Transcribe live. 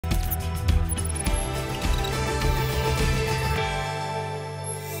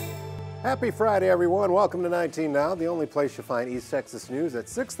Happy Friday, everyone. Welcome to 19 Now, the only place you'll find East Texas news at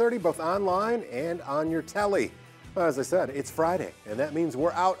 6:30, both online and on your telly. Well, as I said, it's Friday, and that means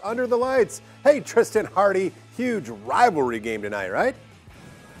we're out under the lights. Hey, Tristan Hardy, huge rivalry game tonight, right?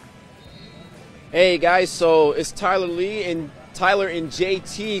 Hey, guys, so it's Tyler Lee and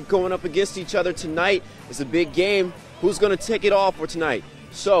JT going up against each other tonight. It's a big game. Who's going to take it all for tonight?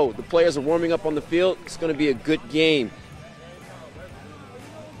 So the players are warming up on the field. It's going to be a good game.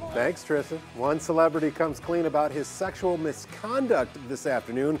 Thanks, Tristan. One celebrity comes clean about his sexual misconduct this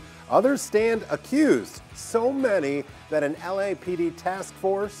afternoon. Others stand accused. So many that an LAPD task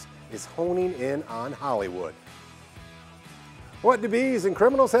force is honing in on Hollywood. What do bees and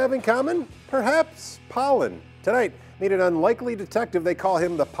criminals have in common? Perhaps pollen. Tonight, meet an unlikely detective. They call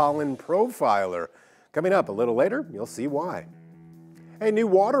him the pollen profiler. Coming up a little later, you'll see why. A new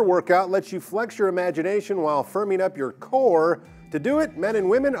water workout lets you flex your imagination while firming up your core. To do it, men and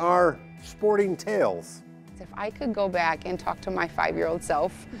women are sporting tails. If I could go back and talk to my 5-year-old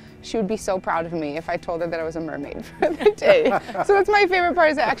self, she would be so proud of me if I told her that I was a mermaid for the day. So that's my favorite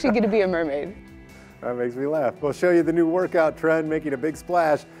part, is I actually get to be a mermaid. That makes me laugh. We'll show you the new workout trend making a big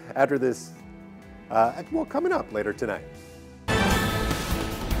splash after this, coming up later tonight.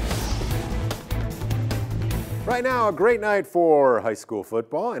 Right now, a great night for high school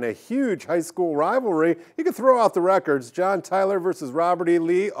football and a huge high school rivalry. You can throw out the records. John Tyler versus Robert E.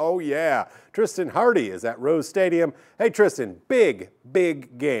 Lee. Oh, yeah. Tristan Hardy is at Rose Stadium. Hey, Tristan, big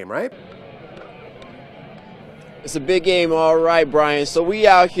game, right? It's a big game, all right, Brian. So we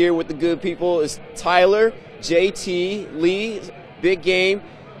out here with the good people. It's Tyler, JT, Lee. Big game.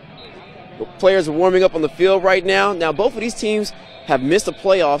 The players are warming up on the field right now. Now, both of these teams have missed the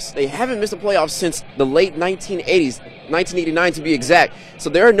playoffs. They haven't missed the playoffs since the late 1980s, 1989 to be exact. So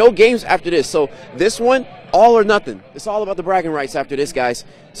there are no games after this. So this one, all or nothing. It's all about the bragging rights after this, guys.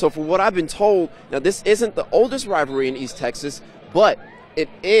 So for what I've been told, now this isn't the oldest rivalry in East Texas, but it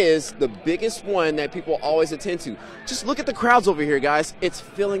is the biggest one that people always attend to. Just look at the crowds over here, guys. It's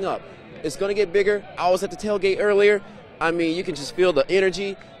filling up. It's going to get bigger. I was at the tailgate earlier. I mean, you can just feel the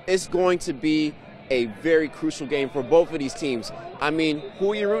energy. It's going to be a very crucial game for both of these teams. I mean,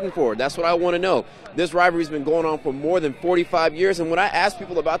 who are you rooting for? That's what I want to know. This rivalry's been going on for more than 45 years, and when I ask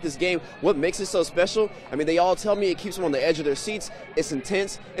people about this game, what makes it so special, I mean, they all tell me it keeps them on the edge of their seats, it's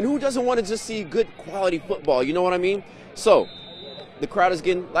intense, and who doesn't want to just see good quality football, you know what I mean? So, the crowd is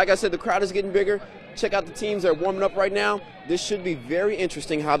getting, like I said, the crowd is getting bigger. Check out the teams that are warming up right now. This should be very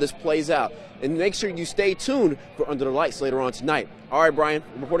interesting how this plays out. And make sure you stay tuned for Under the Lights later on tonight. All right, Brian,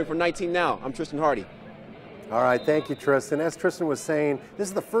 I'm reporting for 19 Now. I'm Tristan Hardy. All right, thank you, Tristan. As Tristan was saying, this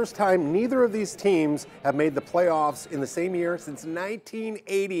is the first time neither of these teams have made the playoffs in the same year since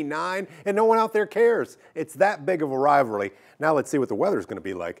 1989, and no one out there cares. It's that big of a rivalry. Now let's see what the weather's going to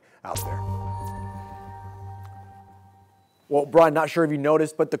be like out there. Well, Brian, not sure if you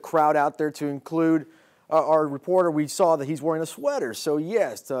noticed, but the crowd out there, to include our reporter, we saw that he's wearing a sweater. So,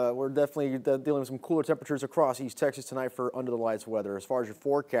 yes, we're definitely dealing with some cooler temperatures across East Texas tonight for under the lights weather. As far as your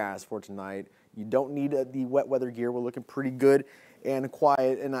forecast for tonight, you don't need the wet weather gear. We're looking pretty good and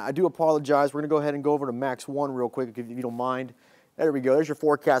quiet. And I do apologize. We're going to go ahead and go over to Max 1 real quick, if you don't mind. There we go. There's your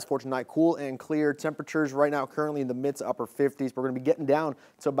forecast for tonight. Cool and clear. Temperatures right now currently in the mid to upper 50s. We're going to be getting down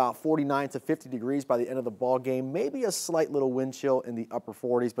to about 49 to 50 degrees by the end of the ball game. Maybe a slight little wind chill in the upper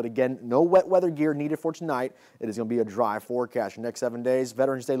 40s. But again, no wet weather gear needed for tonight. It is going to be a dry forecast for the next 7 days.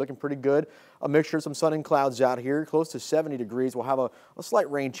 Veterans Day looking pretty good. A mixture of some sun and clouds out here, close to 70 degrees. We'll have a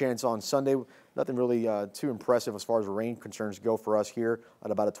slight rain chance on Sunday. Nothing really too impressive as far as rain concerns go for us here,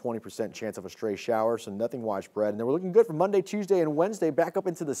 at about a 20% chance of a stray shower, so nothing widespread. And then we're looking good for Monday, Tuesday, and Wednesday, back up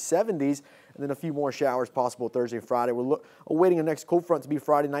into the 70s, and then a few more showers possible Thursday and Friday. We're awaiting a next cold front to be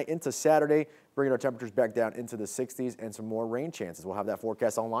Friday night into Saturday, bringing our temperatures back down into the 60s and some more rain chances. We'll have that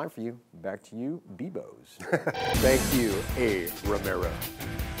forecast online for you. Back to you, Bebos. Thank you, A. Romero.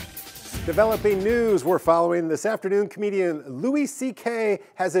 Developing news we're following this afternoon. Comedian Louis C.K.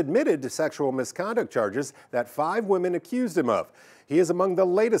 has admitted to sexual misconduct charges that 5 women accused him of. He is among the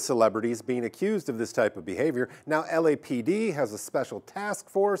latest celebrities being accused of this type of behavior. Now, LAPD has a special task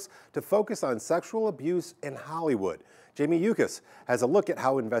force to focus on sexual abuse in Hollywood. Jamie Yukas has a look at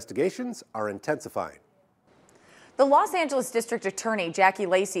how investigations are intensifying. The Los Angeles District Attorney Jackie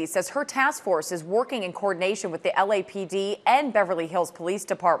Lacey says her task force is working in coordination with the LAPD and Beverly Hills Police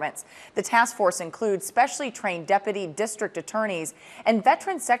Departments. The task force includes specially trained deputy district attorneys and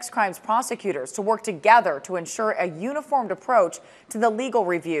veteran sex crimes prosecutors to work together to ensure a uniformed approach to the legal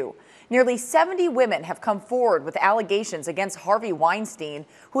review. Nearly 70 women have come forward with allegations against Harvey Weinstein,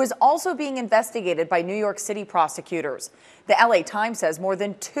 who is also being investigated by New York City prosecutors. The LA Times says more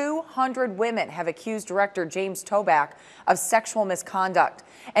than 200 women have accused director James Toback of sexual misconduct.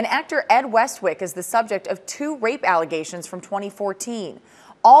 And actor Ed Westwick is the subject of 2 rape allegations from 2014.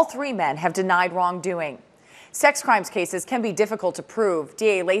 All 3 men have denied wrongdoing. Sex crimes cases can be difficult to prove.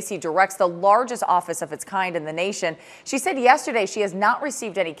 DA Lacey directs the largest office of its kind in the nation. She said yesterday she has not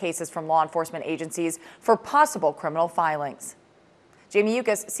received any cases from law enforcement agencies for possible criminal filings. Jamie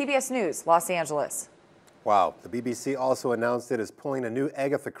Yukas, CBS News, Los Angeles. Wow. The BBC also announced it is pulling a new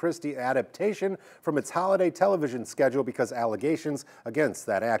Agatha Christie adaptation from its holiday television schedule because allegations against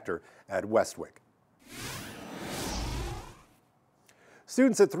that actor, Ed Westwick.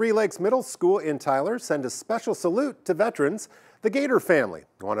 Students at Three Lakes Middle School in Tyler send a special salute to veterans. The Gator family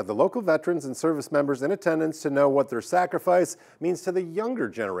wanted the local veterans and service members in attendance to know what their sacrifice means to the younger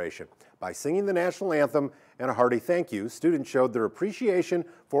generation. By singing the national anthem and a hearty thank you, students showed their appreciation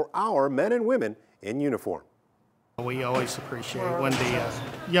for our men and women in uniform. We always appreciate when the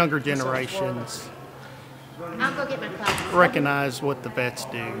younger generations recognize what the vets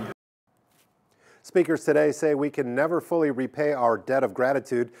do. Speakers today say we can never fully repay our debt of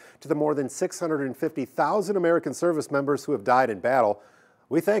gratitude to the more than 650,000 American service members who have died in battle.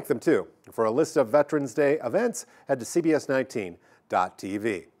 We thank them too. For a list of Veterans Day events, head to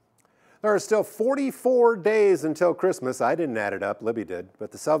cbs19.tv. There are still 44 days until Christmas. I didn't add it up, Libby did.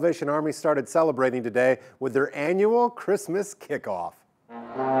 But the Salvation Army started celebrating today with their annual Christmas kickoff.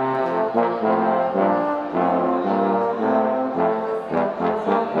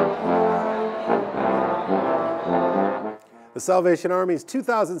 The Salvation Army's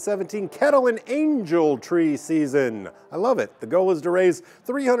 2017 Kettle and Angel Tree season. I love it. The goal is to raise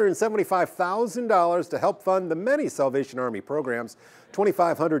 $375,000 to help fund the many Salvation Army programs.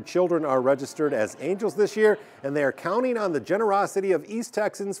 2,500 children are registered as angels this year, and they are counting on the generosity of East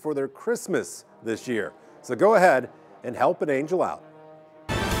Texans for their Christmas this year. So go ahead and help an angel out.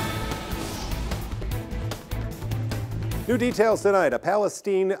 New details tonight. A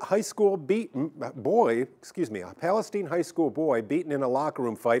Palestine high school boy beaten in a locker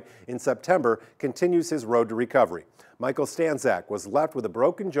room fight in September continues his road to recovery. Michael Stanzak was left with a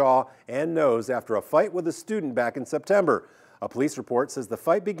broken jaw and nose after a fight with a student back in September. A police report says the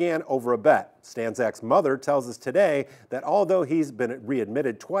fight began over a bet. Stanzak's mother tells us today that although he's been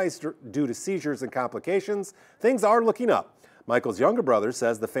readmitted twice due to seizures and complications, things are looking up. Michael's younger brother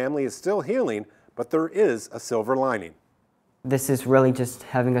says the family is still healing, but there is a silver lining. This is really just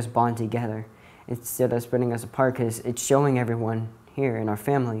having us bond together instead of splitting us apart, because it's showing everyone here in our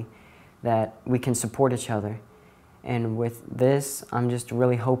family that we can support each other. And with this, I'm just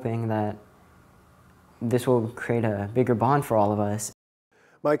really hoping that this will create a bigger bond for all of us.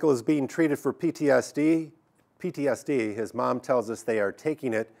 Michael is being treated for PTSD. His mom tells us they are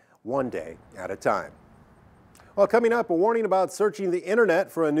taking it one day at a time. Well, coming up, a warning about searching the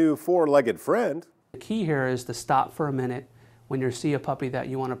internet for a new four-legged friend. The key here is to stop for a minute when you see a puppy that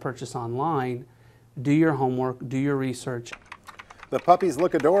you want to purchase online. Do your homework, do your research. The puppies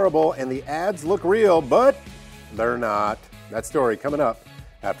look adorable and the ads look real, but they're not. That story coming up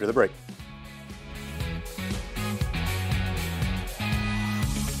after the break.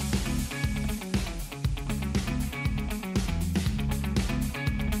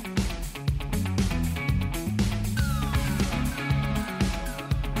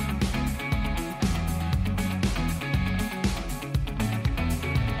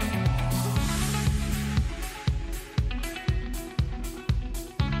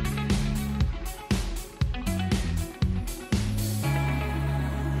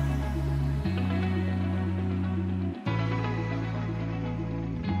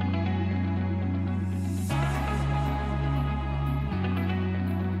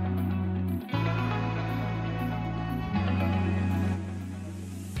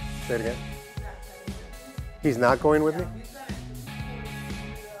 Say it again. He's not going with me?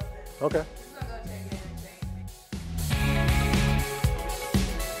 Okay.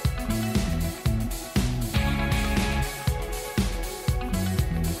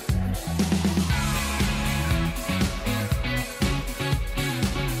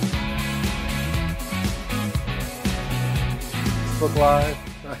 Facebook Live.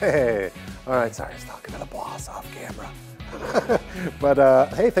 Hey. All right, sorry, I was talking to the boss off camera. But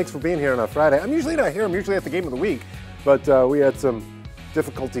hey, thanks for being here on a Friday. I'm usually not here. I'm usually at the game of the week. But we had some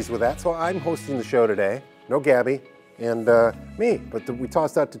difficulties with that. So I'm hosting the show today. No Gabby and me. But we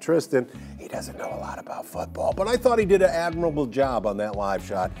tossed out to Tristan. He doesn't know a lot about football. But I thought he did an admirable job on that live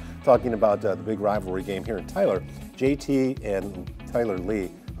shot talking about the big rivalry game here in Tyler. JT and Tyler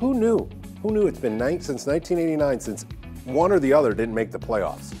Lee. Who knew? Who knew it's been since 1989 since one or the other didn't make the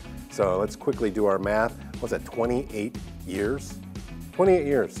playoffs? So let's quickly do our math. What's that, 28 years? 28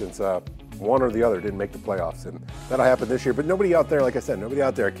 years since one or the other didn't make the playoffs. And that'll happen this year. But nobody out there, like I said, nobody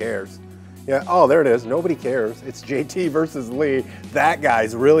out there cares. Yeah, oh, there it is. Nobody cares. It's JT versus Lee. That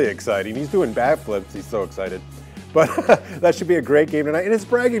guy's really exciting. He's doing backflips. He's so excited. But that should be a great game tonight. And it's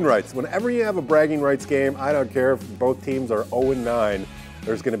bragging rights. Whenever you have a bragging rights game, I don't care if both teams are 0-9.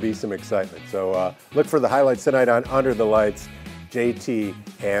 There's going to be some excitement. So look for the highlights tonight on Under the Lights, JT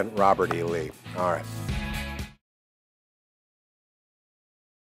and Robert E. Lee. All right.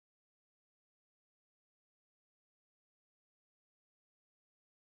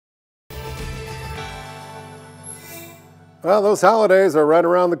 Well, those holidays are right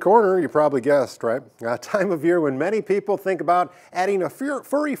around the corner, you probably guessed, right? A time of year when many people think about adding a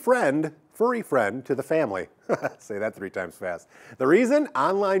furry friend to the family. Say that 3 times fast. The reason?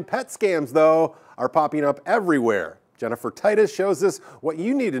 Online pet scams, though, are popping up everywhere. Jennifer Titus shows us what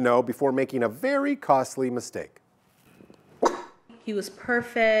you need to know before making a very costly mistake. He was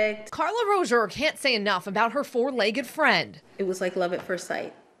perfect. Carla Rozier can't say enough about her 4-legged friend. It was like love at first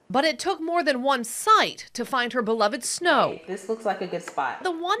sight. But it took more than one site to find her beloved Snow. This looks like a good spot. The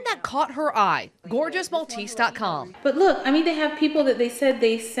one that caught her eye, GorgeousMaltese.com. But look, I mean, they have people that they said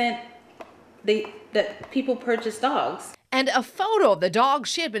they sent, that people purchased dogs. And a photo of the dog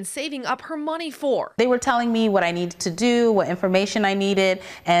she had been saving up her money for. They were telling me what I needed to do, what information I needed,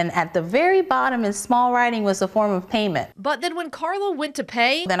 and at the very bottom in small writing was a form of payment. But then when Carla went to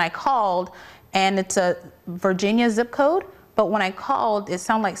pay, then I called, and it's a Virginia zip code. But when I called, it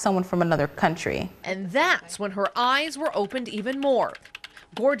sounded like someone from another country. And that's when her eyes were opened even more.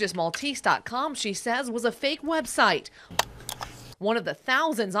 GorgeousMaltese.com, she says, was a fake website. One of the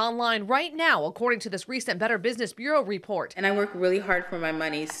thousands online right now, according to this recent Better Business Bureau report. And I work really hard for my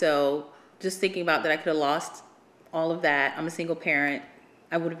money, so just thinking about that I could have lost all of that. I'm a single parent.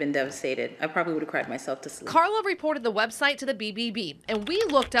 I would have been devastated. I probably would have cried myself to sleep. Carla reported the website to the BBB, and we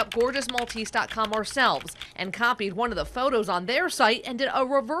looked up GorgeousMaltese.com ourselves and copied one of the photos on their site and did a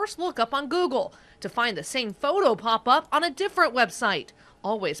reverse lookup on Google to find the same photo pop up on a different website,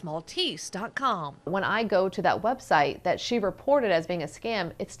 AlwaysMaltese.com. When I go to that website that she reported as being a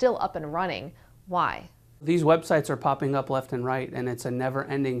scam, it's still up and running. Why? These websites are popping up left and right, and it's a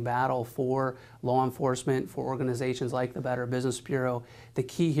never-ending battle for law enforcement, for organizations like the Better Business Bureau. The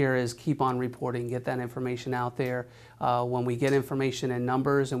key here is keep on reporting, get that information out there. When we get information in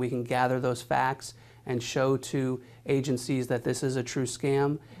numbers and we can gather those facts and show to agencies that this is a true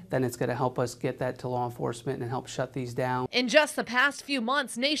scam, then it's going to help us get that to law enforcement and help shut these down. In just the past few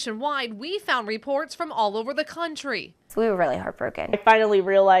months nationwide, we found reports from all over the country. So we were really heartbroken. I finally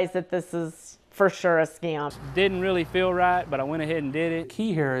realized that this is for sure a scam. Didn't really feel right, but I went ahead and did it.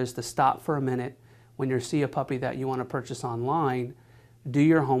 Key here is to stop for a minute when you see a puppy that you want to purchase online. Do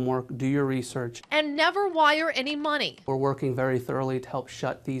your homework, do your research. And never wire any money. We're working very thoroughly to help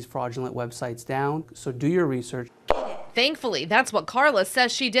shut these fraudulent websites down, so do your research. Thankfully, that's what Carla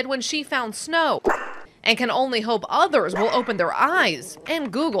says she did when she found Snow, and can only hope others will open their eyes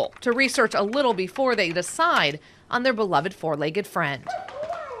and Google to research a little before they decide on their beloved 4-legged friend.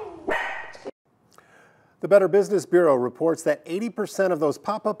 The Better Business Bureau reports that 80% of those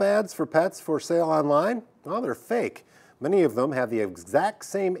pop-up ads for pets for sale online, well, they're fake. Many of them have the exact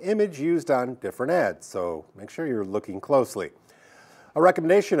same image used on different ads, so make sure you're looking closely. A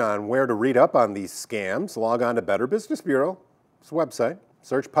recommendation on where to read up on these scams, log on to Better Business Bureau's website,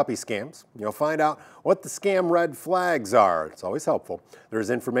 search puppy scams. You'll find out what the scam red flags are. It's always helpful. There's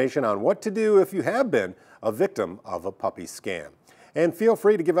information on what to do if you have been a victim of a puppy scam. And feel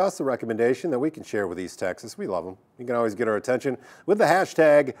free to give us a recommendation that we can share with East Texas. We love them. You can always get our attention with the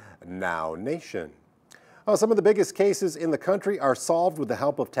hashtag NowNation. Some of the biggest cases in the country are solved with the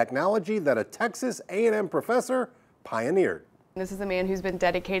help of technology that a Texas A&M professor pioneered. This is a man who's been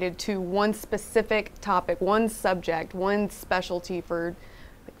dedicated to one specific topic, one subject, one specialty for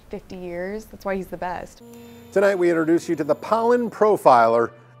like 50 years. That's why he's the best. Tonight we introduce you to the Pollen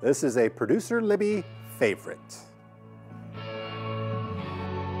Profiler. This is a Producer Libby favorite.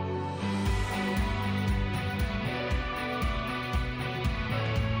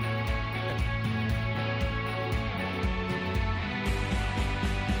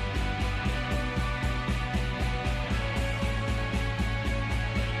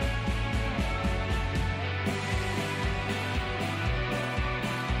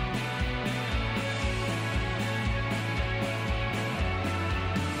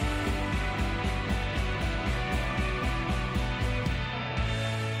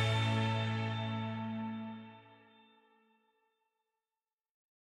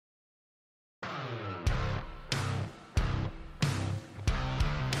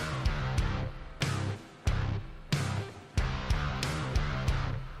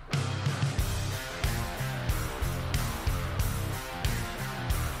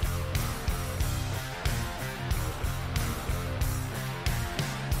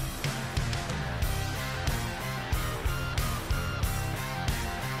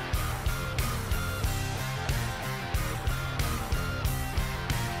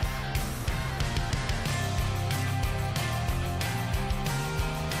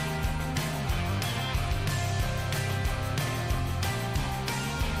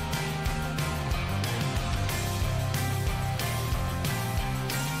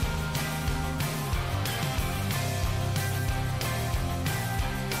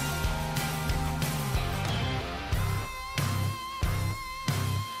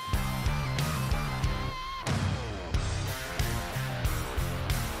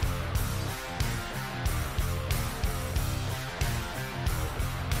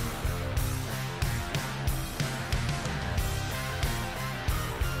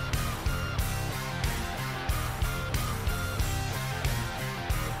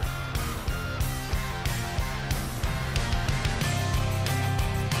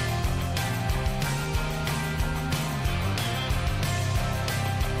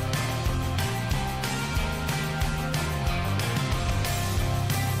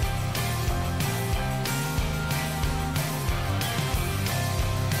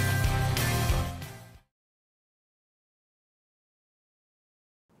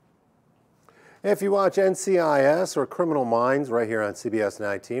 If you watch NCIS or Criminal Minds right here on CBS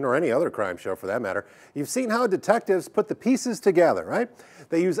 19 or any other crime show for that matter, you've seen how detectives put the pieces together, right?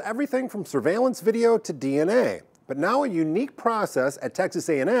 They use everything from surveillance video to DNA. But now a unique process at Texas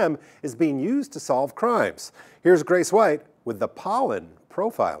A&M is being used to solve crimes. Here's Grace White with the Pollen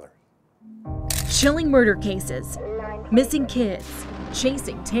Profiler. Chilling murder cases, missing kids,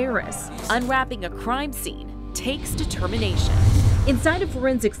 chasing terrorists, unwrapping a crime scene takes determination. Inside a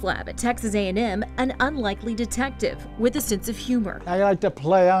forensics lab at Texas A&M, an unlikely detective with a sense of humor. I like to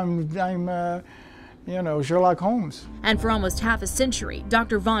play, I'm Sherlock Holmes. And for almost half a century,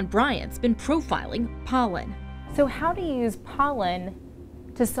 Dr. Von Bryant's been profiling pollen. So how do you use pollen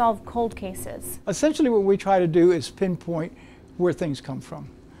to solve cold cases? Essentially what we try to do is pinpoint where things come from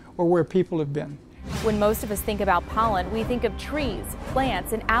or where people have been. When most of us think about pollen, we think of trees,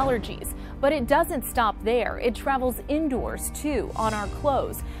 plants, and allergies. But it doesn't stop there. It travels indoors, too, on our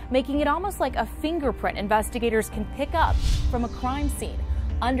clothes, making it almost like a fingerprint investigators can pick up from a crime scene.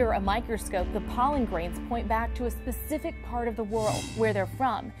 Under a microscope, the pollen grains point back to a specific part of the world where they're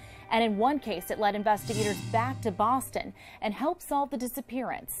from. And in one case, it led investigators back to Boston and helped solve the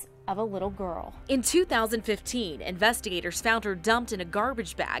disappearance of a little girl. In 2015, investigators found her dumped in a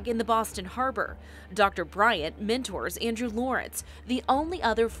garbage bag in the Boston Harbor. Dr. Bryant mentors Andrew Lawrence, the only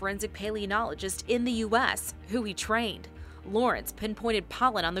other forensic paleontologist in the U.S. who he trained. Lawrence pinpointed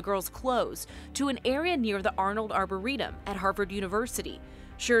pollen on the girl's clothes to an area near the Arnold Arboretum at Harvard University.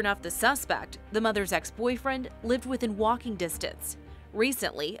 Sure enough, the suspect, the mother's ex-boyfriend, lived within walking distance.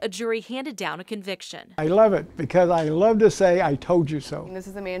 Recently, a jury handed down a conviction. I love it because I love to say, I told you so. This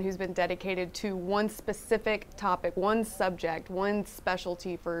is a man who's been dedicated to one specific topic, one subject, one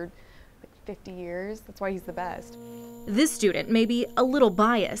specialty for like 50 years. That's why he's the best. This student may be a little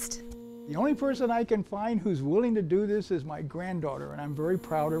biased. The only person I can find who's willing to do this is my granddaughter, and I'm very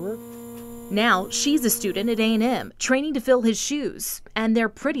proud of her. Now, she's a student at A&M, training to fill his shoes, and they're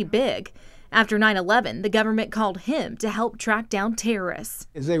pretty big. After 9/11, the government called him to help track down terrorists.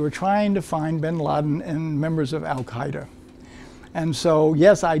 They were trying to find bin Laden and members of Al-Qaeda. And so,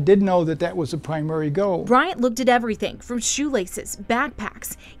 yes, I did know that that was the primary goal. Bryant looked at everything from shoelaces,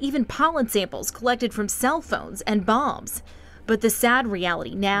 backpacks, even pollen samples collected from cell phones and bombs. But the sad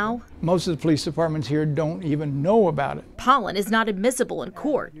reality now, most of the police departments here don't even know about it. Pollen is not admissible in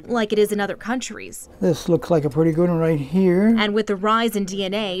court like it is in other countries. This looks like a pretty good one right here. And with the rise in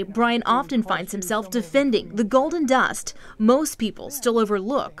DNA, Bryant often finds himself defending the golden dust most people still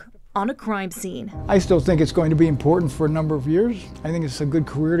overlook on a crime scene. I still think it's going to be important for a number of years. I think it's a good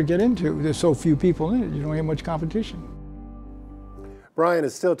career to get into. There's so few people in it, you don't have much competition. Brian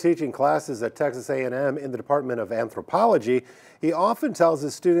is still teaching classes at Texas A&M in the Department of Anthropology. He often tells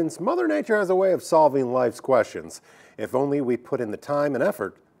his students Mother Nature has a way of solving life's questions, if only we put in the time and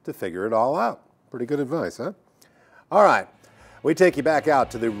effort to figure it all out. Pretty good advice, huh? All right, we take you back out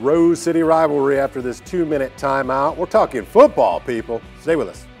to the Rose City rivalry after this 2-minute timeout. We're talking football, people. Stay with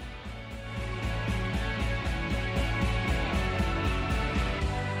us.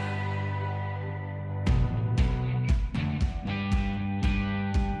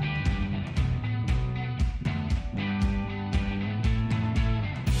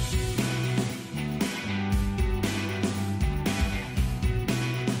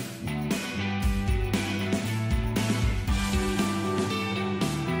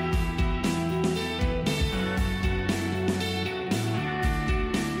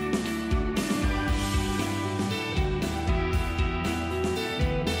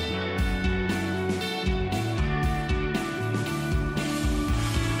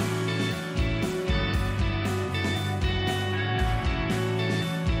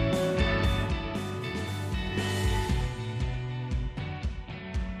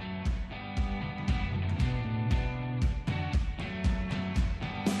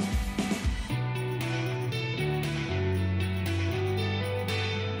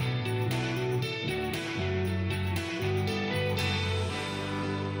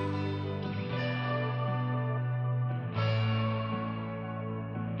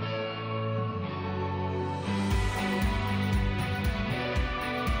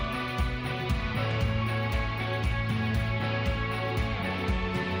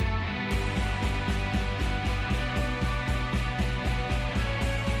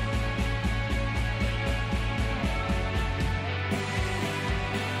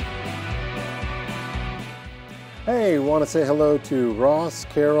 Hey, want to say hello to Ross,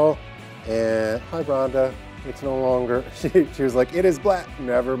 Carol, and hi, Rhonda. It's no longer, she was like, it is black.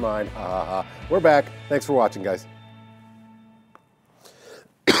 Never mind, ha ha ha. We're back. Thanks for watching, guys.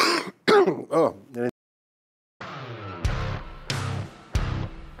 Oh.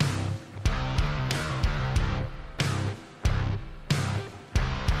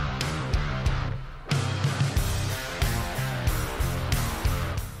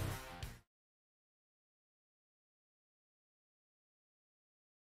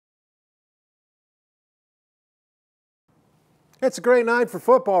 It's a great night for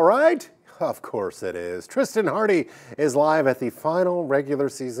football, right? Of course it is. Tristan Hardy is live at the final regular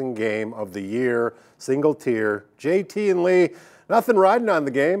season game of the year, single tier. JT and Lee, nothing riding on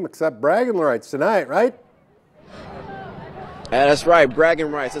the game except bragging rights tonight, right? Yeah, that's right,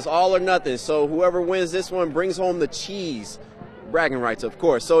 bragging rights. It's all or nothing. So whoever wins this one brings home the cheese. Bragging rights, of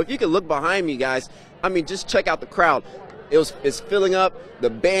course. So if you can look behind me, guys, I mean, just check out the crowd. It's filling up. The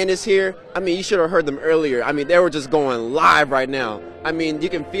band is here. I mean, you should have heard them earlier. I mean, they were just going live right now. I mean, you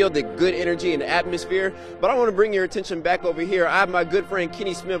can feel the good energy and the atmosphere. But I want to bring your attention back over here. I have my good friend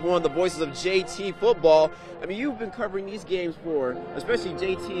Kenny Smith, one of the voices of JT football. I mean, you've been covering these games for, especially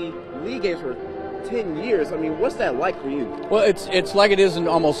JT Lee games for 10 years. I mean, what's that like for you? Well, it's like it is in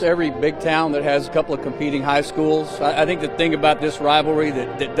almost every big town that has a couple of competing high schools. I think the thing about this rivalry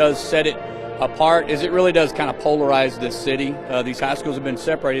that does set it apart is it really does kind of polarize this city. These high schools have been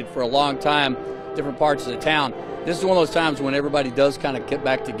separated for a long time, different parts of the town. This is one of those times when everybody does kind of get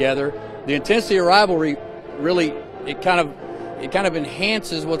back together. The intensity of rivalry really, it kind of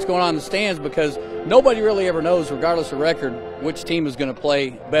enhances what's going on in the stands because nobody really ever knows, regardless of record, which team is going to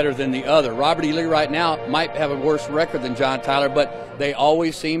play better than the other. Robert E. Lee right now might have a worse record than John Tyler, but they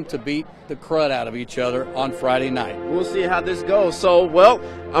always seem to beat the crud out of each other on Friday night. We'll see how this goes. So, well,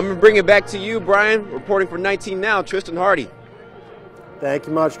 I'm going to bring it back to you, Brian, reporting for 19 Now, Tristan Hardy. Thank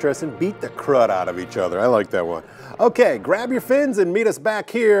you much, Tristan. Beat the crud out of each other. I like that one. Okay, grab your fins and meet us back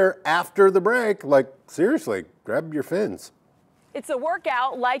here after the break. Like, seriously, grab your fins. It's a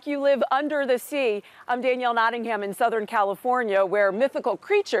workout like you live under the sea. I'm Danielle Nottingham in Southern California, where mythical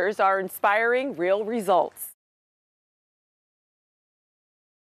creatures are inspiring real results.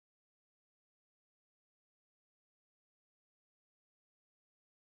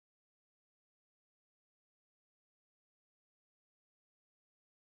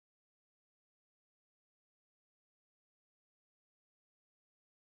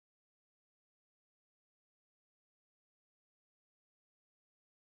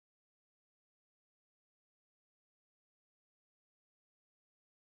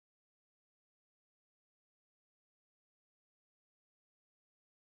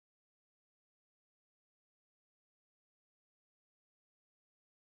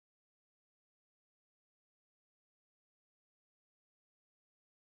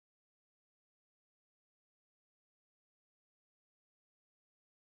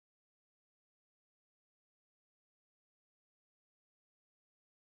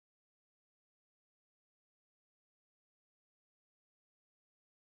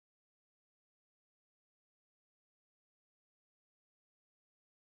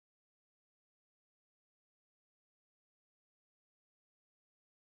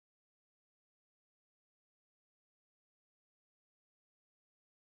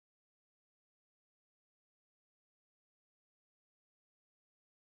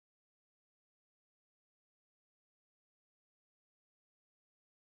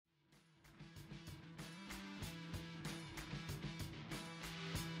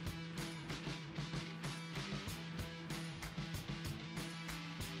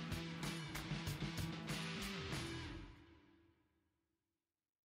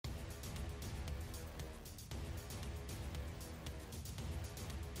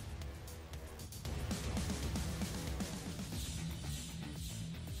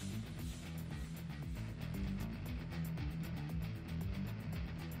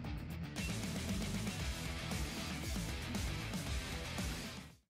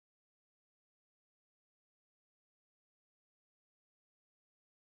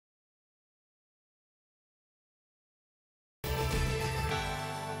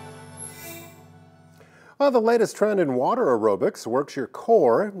 Well, the latest trend in water aerobics works your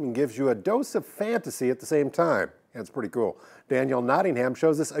core and gives you a dose of fantasy at the same time. Yeah, it's pretty cool. Danielle Nottingham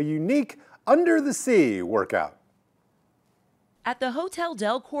shows us a unique under-the-sea workout. At the Hotel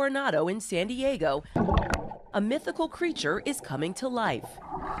del Coronado in San Diego, a mythical creature is coming to life.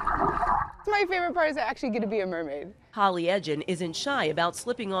 My favorite part is actually going to be a mermaid. Holly Edgen isn't shy about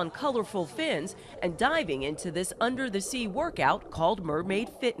slipping on colorful fins and diving into this under-the-sea workout called Mermaid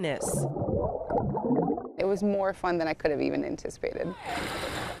Fitness. It was more fun than I could have even anticipated.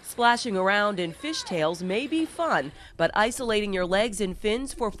 Splashing around in fishtails may be fun, but isolating your legs and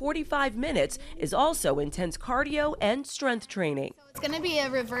fins for 45 minutes is also intense cardio and strength training. It's going to be a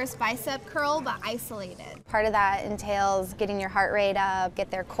reverse bicep curl, but isolated. Part of that entails getting your heart rate up, get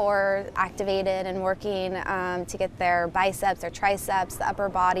their core activated and working to get their biceps, their triceps, the upper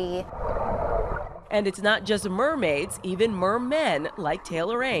body. And it's not just mermaids, even mermen like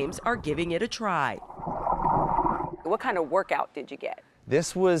Taylor Ames are giving it a try. What kind of workout did you get?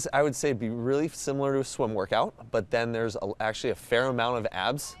 This was, I would say, be really similar to a swim workout, but then there's actually a fair amount of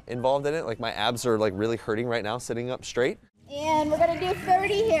abs involved in it. Like my abs are like really hurting right now sitting up straight. And we're gonna do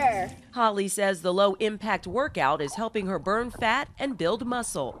 30 here. Holly says the low impact workout is helping her burn fat and build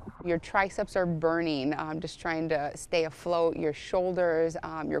muscle. Your triceps are burning, just trying to stay afloat. Your shoulders,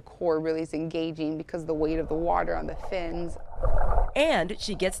 your core really is engaging because of the weight of the water on the fins. And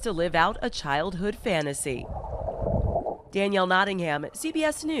she gets to live out a childhood fantasy. Danielle Nottingham,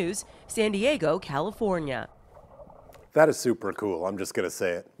 CBS News, San Diego, California. That is super cool. I'm just going to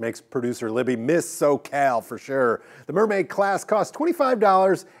say it. Makes producer Libby miss SoCal for sure. The mermaid class costs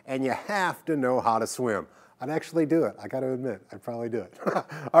 $25 and you have to know how to swim. I'd actually do it. I got to admit, I'd probably do it.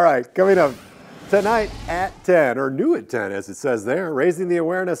 All right, coming up tonight at 10, or new at 10 as it says there, raising the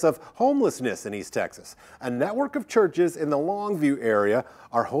awareness of homelessness in East Texas. A network of churches in the Longview area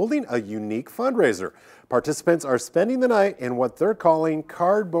are holding a unique fundraiser. Participants are spending the night in what they're calling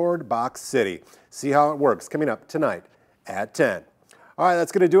Cardboard Box City. See how it works coming up tonight at 10. All right,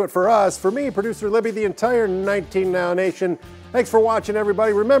 that's going to do it for us. For me, producer Libby, the entire 19 Now Nation, thanks for watching,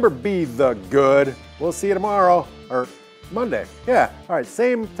 everybody. Remember, be the good. We'll see you tomorrow, or Monday. Yeah, all right,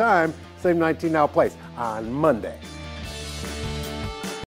 same time, same 19 Now place on Monday.